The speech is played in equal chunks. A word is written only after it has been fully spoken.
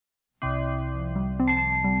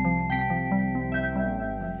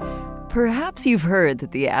Perhaps you've heard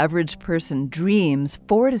that the average person dreams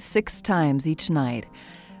 4 to 6 times each night.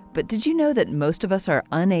 But did you know that most of us are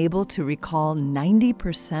unable to recall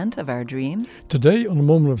 90% of our dreams? Today on A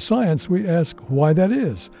Moment of Science, we ask why that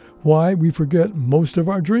is, why we forget most of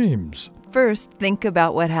our dreams. First, think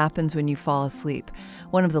about what happens when you fall asleep.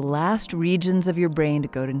 One of the last regions of your brain to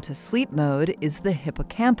go into sleep mode is the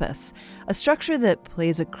hippocampus, a structure that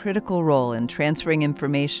plays a critical role in transferring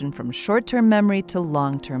information from short-term memory to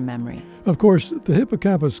long-term memory. Of course, the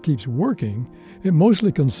hippocampus keeps working. It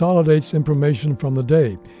mostly consolidates information from the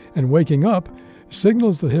day, and waking up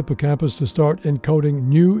signals the hippocampus to start encoding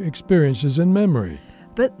new experiences in memory.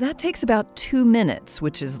 But that takes about 2 minutes,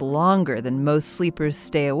 which is longer than most sleepers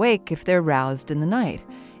stay awake if they're roused in the night.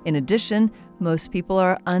 In addition, most people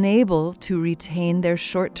are unable to retain their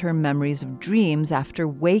short-term memories of dreams after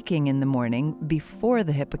waking in the morning before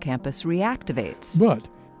the hippocampus reactivates. But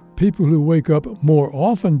people who wake up more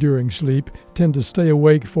often during sleep tend to stay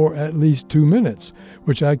awake for at least 2 minutes,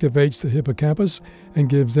 which activates the hippocampus and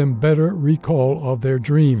gives them better recall of their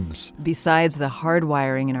dreams. Besides the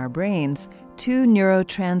hardwiring in our brains, 2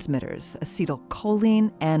 neurotransmitters,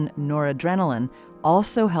 acetylcholine and noradrenaline,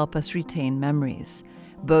 also help us retain memories.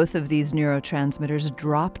 Both of these neurotransmitters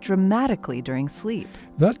drop dramatically during sleep.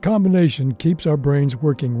 That combination keeps our brains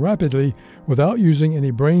working rapidly without using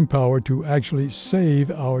any brain power to actually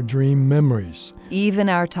save our dream memories. Even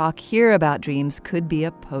our talk here about dreams could be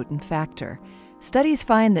a potent factor. Studies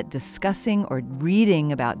find that discussing or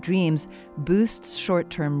reading about dreams boosts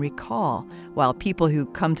short-term recall, while people who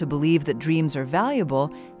come to believe that dreams are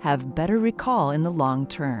valuable have better recall in the long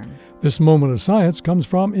term. This Moment of Science comes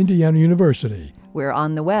from Indiana University. We're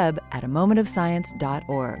on the web at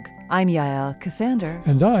amomentofscience.org. I'm Yael Cassander.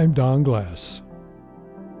 And I'm Don Glass.